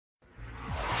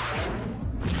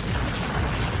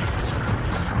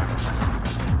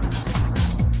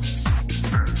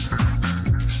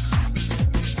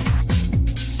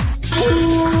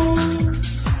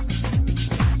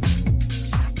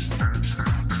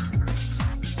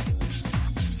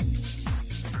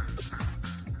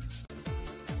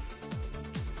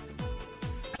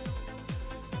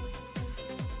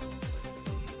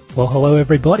Well, hello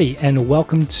everybody and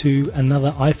welcome to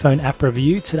another iPhone app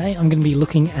review. Today I'm going to be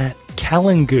looking at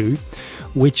Calengoo,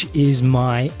 which is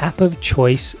my app of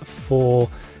choice for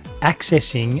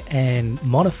accessing and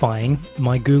modifying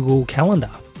my Google Calendar,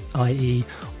 i.e.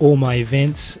 all my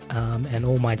events and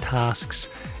all my tasks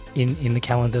in the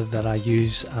calendar that I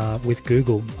use with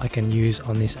Google I can use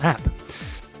on this app.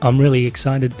 I'm really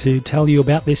excited to tell you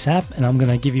about this app, and I'm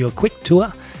going to give you a quick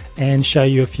tour and show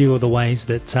you a few of the ways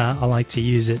that I like to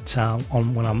use it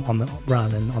when I'm on the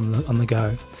run and on the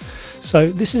go. So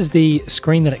this is the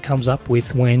screen that it comes up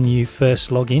with when you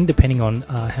first log in, depending on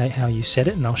how you set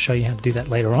it, and I'll show you how to do that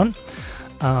later on.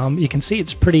 You can see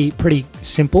it's pretty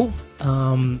simple.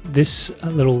 This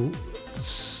little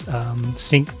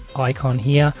sync icon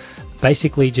here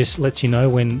basically just lets you know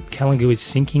when Calengoo is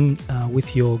syncing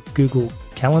with your Google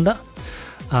Calendar.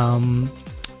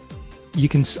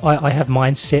 I have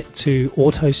mine set to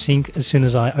auto sync as soon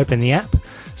as I open the app,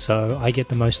 so I get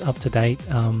the most up-to-date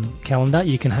calendar.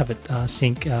 You can have it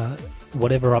sync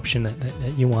whatever option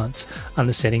that you want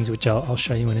under settings, which I'll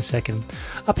show you in a second.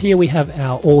 Up here we have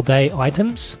our all-day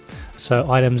items, so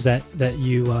items that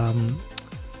you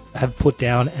have put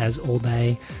down as all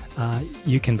day.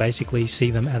 You can basically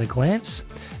see them at a glance,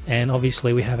 and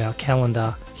obviously we have our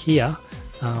calendar here.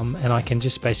 And I can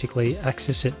just basically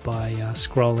access it by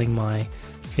scrolling my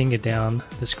finger down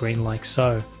the screen like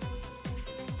so.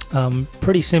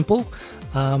 Pretty simple.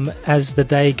 As the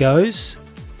day goes,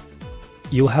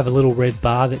 you'll have a little red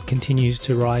bar that continues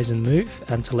to rise and move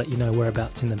and to let you know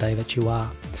whereabouts in the day that you are.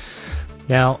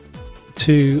 Now,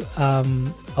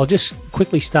 I'll just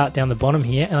quickly start down the bottom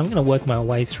here, and I'm going to work my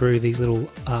way through these little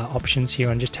options here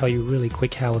and just tell you really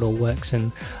quick how it all works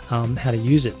and how to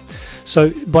use it.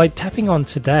 So by tapping on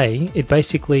today, it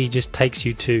basically just takes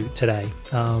you to today.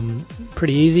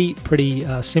 Pretty easy,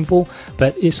 pretty simple,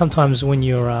 but sometimes when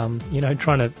you're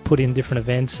trying to put in different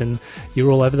events and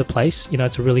you're all over the place,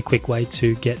 it's a really quick way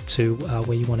to get to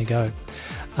where you want to go.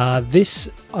 This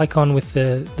icon with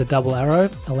the double arrow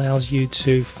allows you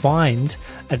to find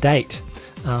a date,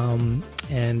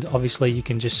 and obviously you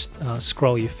can just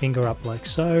scroll your finger up like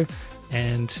so,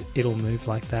 and it'll move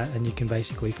like that, and you can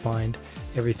basically find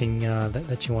everything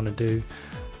that you want to do.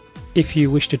 If you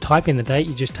wish to type in the date,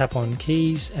 you just tap on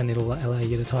keys and it'll allow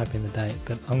you to type in the date,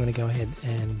 but I'm going to go ahead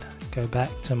and go back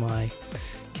to my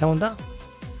calendar,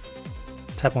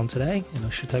 tap on today, and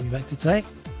it should take me back to today.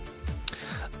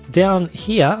 Down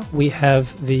here we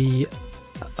have a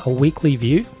weekly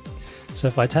view, so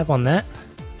if I tap on that,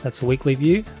 that's a weekly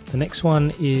view. The next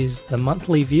one is the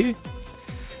monthly view,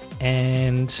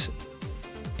 and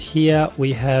here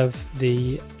we have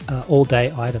the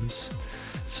all-day items.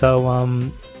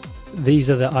 So these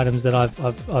are the items that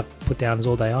I've put down as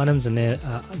all-day items, and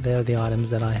they're the items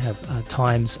that I have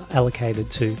times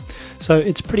allocated to. So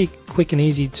it's pretty quick and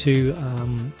easy to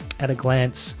at a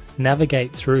glance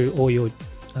navigate through all your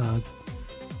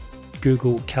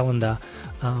Google Calendar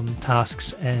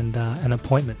tasks and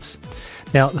appointments.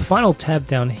 Now the final tab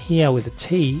down here with a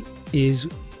T is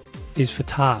for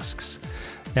tasks.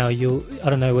 Now I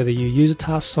don't know whether you use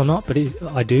tasks or not, but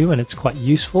I do, and it's quite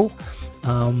useful.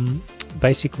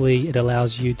 Basically it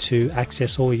allows you to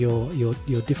access all your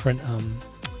different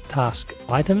task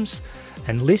items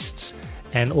and lists,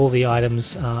 and all the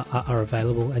items are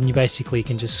available, and you basically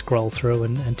can just scroll through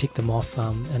and tick them off,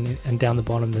 and down the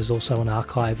bottom there's also an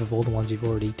archive of all the ones you've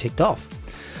already ticked off.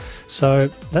 So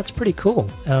that's pretty cool.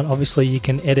 Obviously you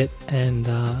can edit and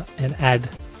add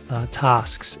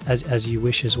tasks as you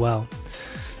wish as well.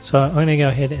 So I'm going to go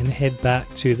ahead and head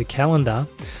back to the calendar.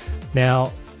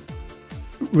 Now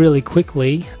really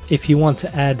quickly, if you want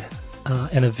to add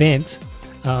an event,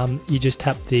 you just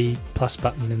tap the plus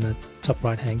button in the top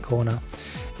right hand corner,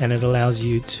 and it allows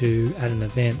you to add an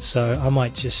event. So I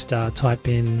might just type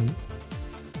in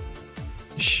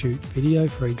shoot video,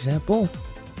 for example,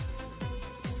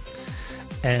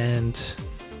 and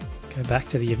go back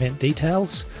to the event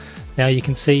details. Now you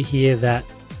can see here that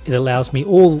it allows me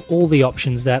all the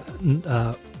options that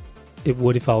it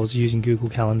would if I was using Google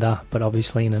Calendar, but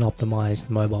obviously in an optimized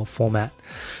mobile format.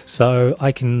 So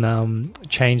I can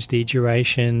change the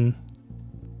duration,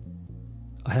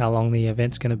 how long the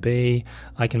event's going to be.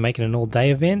 I can make it an all-day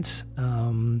event.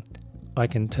 I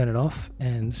can turn it off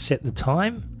and set the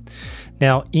time.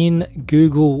 Now in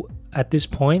Google, at this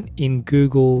point in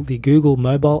Google, the Google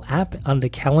mobile app under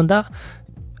Calendar,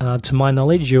 to my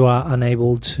knowledge, you are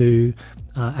unable to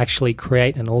actually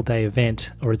create an all-day event,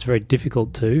 or it's very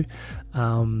difficult to.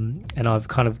 And I've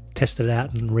kind of tested it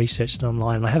out and researched it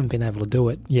online, and I haven't been able to do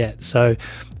it yet. So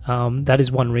that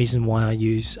is one reason why I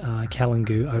use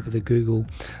Calengoo over the Google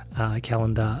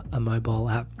Calendar mobile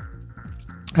app.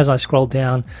 As I scroll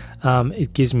down,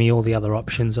 it gives me all the other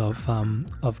options of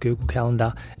Google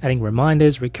Calendar, adding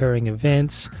reminders, recurring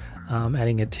events,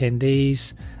 adding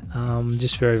attendees,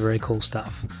 just very, very cool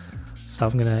stuff. So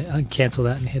I'm going to cancel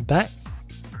that and head back.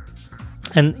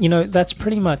 And, that's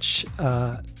pretty much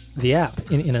the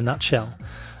app in a nutshell.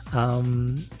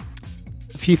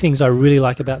 A few things I really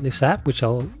like about this app, which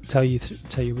I'll tell you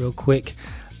real quick.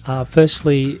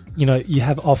 Firstly, you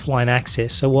have offline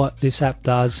access. So what this app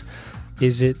does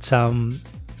is it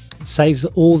saves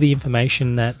all the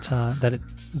information that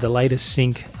the latest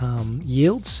sync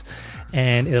yields,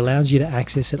 and it allows you to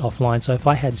access it offline. So if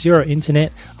I had zero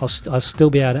internet, I'll still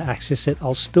be able to access it.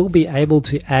 I'll still be able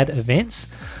to add events.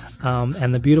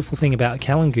 And the beautiful thing about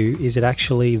Calengoo is it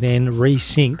actually then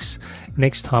resyncs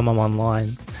next time I'm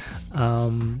online,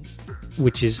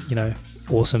 which is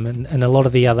awesome. And a lot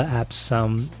of the other apps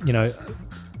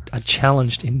are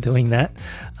challenged in doing that,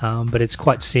 but it's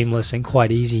quite seamless and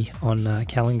quite easy on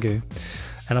Calengoo,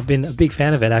 and I've been a big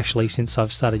fan of it actually since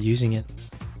I've started using it.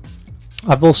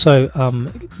 I've also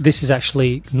this is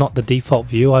actually not the default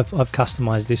view. I've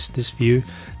customized this view.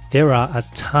 There are a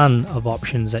ton of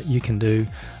options that you can do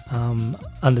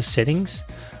under settings.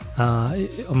 I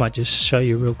might just show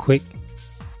you real quick.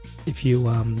 If you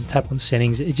tap on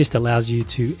settings, it just allows you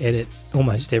to edit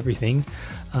almost everything.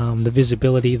 The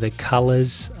visibility, the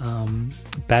colors,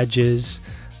 badges,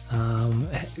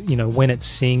 when it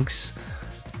syncs,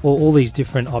 all these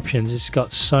different options. It's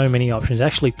got so many options. It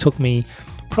actually took me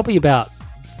probably about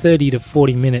 30 to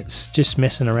 40 minutes just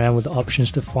messing around with the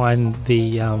options to find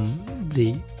the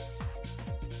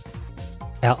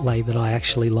outlay that I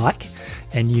actually like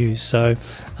and use. So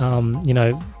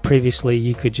previously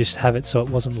you could just have it so it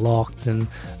wasn't locked, and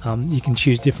you can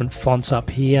choose different fonts up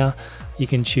here, you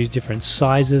can choose different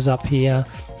sizes up here,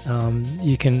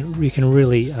 you can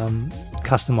really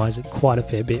customize it quite a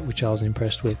fair bit, which I was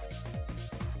impressed with.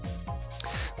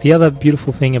 The other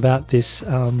beautiful thing about this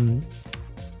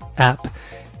app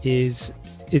is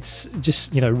it's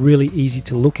just really easy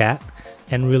to look at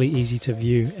and really easy to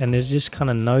view, and there's just kind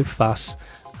of no fuss.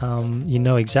 You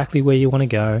know exactly where you want to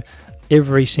go.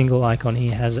 Every single icon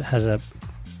here has a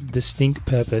distinct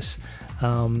purpose,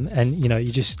 and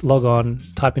you just log on,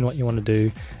 type in what you want to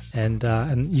do, and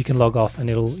you can log off, and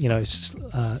it'll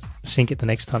sync it the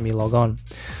next time you log on.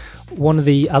 One of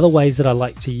the other ways that I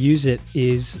like to use it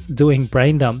is doing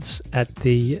brain dumps at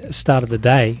the start of the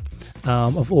day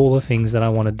of all the things that I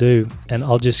want to do, and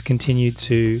I'll just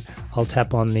I'll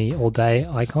tap on the all day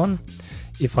icon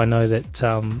if I know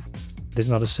that there's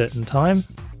not a certain time,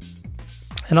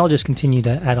 and I'll just continue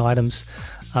to add items.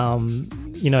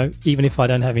 Even if I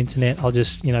don't have internet, I'll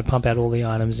just pump out all the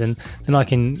items, and then I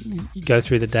can go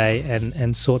through the day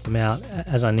and sort them out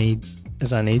as I need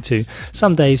to.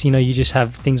 Some days you just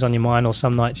have things on your mind, or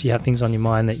some nights you have things on your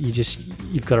mind that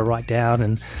you've got to write down.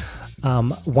 And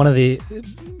one of the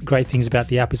great things about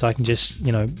the app is I can just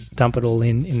dump it all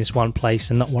in this one place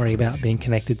and not worry about being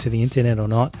connected to the internet or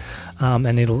not,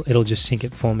 and it'll just sync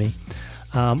it for me.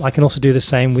 I can also do the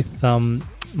same with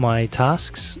my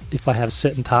tasks. If I have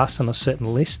certain tasks on a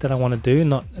certain list that I want to do,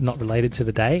 not related to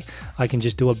the day, I can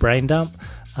just do a brain dump,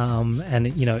 and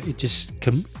it just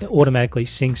automatically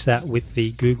syncs that with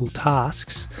the Google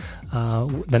Tasks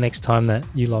the next time that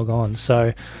you log on.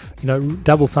 So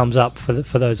double thumbs up for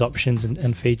those options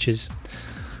and features.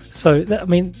 So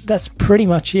that's pretty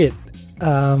much it.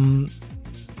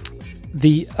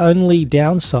 The only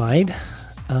downside,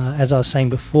 as I was saying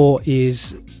before,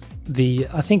 is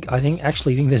I think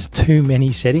there's too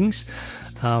many settings.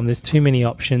 There's too many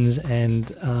options, and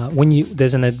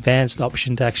there's an advanced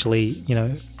option to actually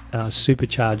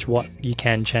supercharge what you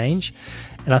can change.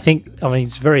 And I think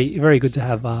it's very, very good to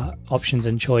have options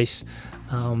and choice,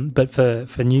 but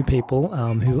for new people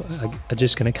who are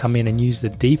just going to come in and use the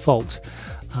default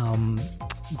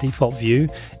view,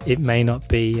 it may not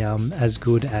be as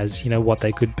good as what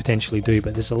they could potentially do.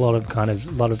 But there's a lot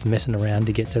of messing around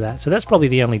to get to that. So that's probably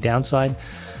the only downside.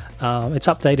 It's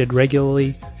updated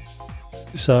regularly,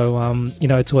 so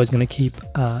it's always going to keep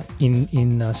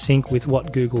in sync with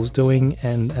what Google's doing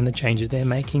and the changes they're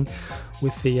making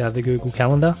with the Google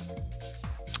Calendar.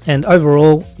 And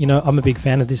overall, I'm a big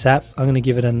fan of this app. I'm going to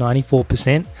give it a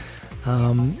 94%.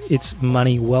 It's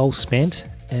money well spent,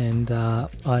 and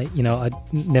I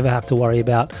never have to worry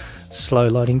about slow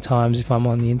loading times if I'm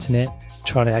on the internet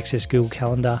trying to access Google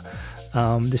Calendar.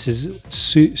 This is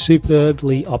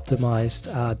superbly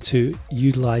optimized to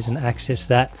utilize and access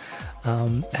that.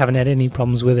 Haven't had any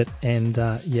problems with it, and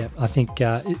I think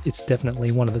it's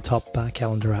definitely one of the top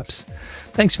calendar apps.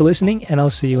 Thanks for listening, and I'll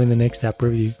see you in the next app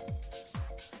review.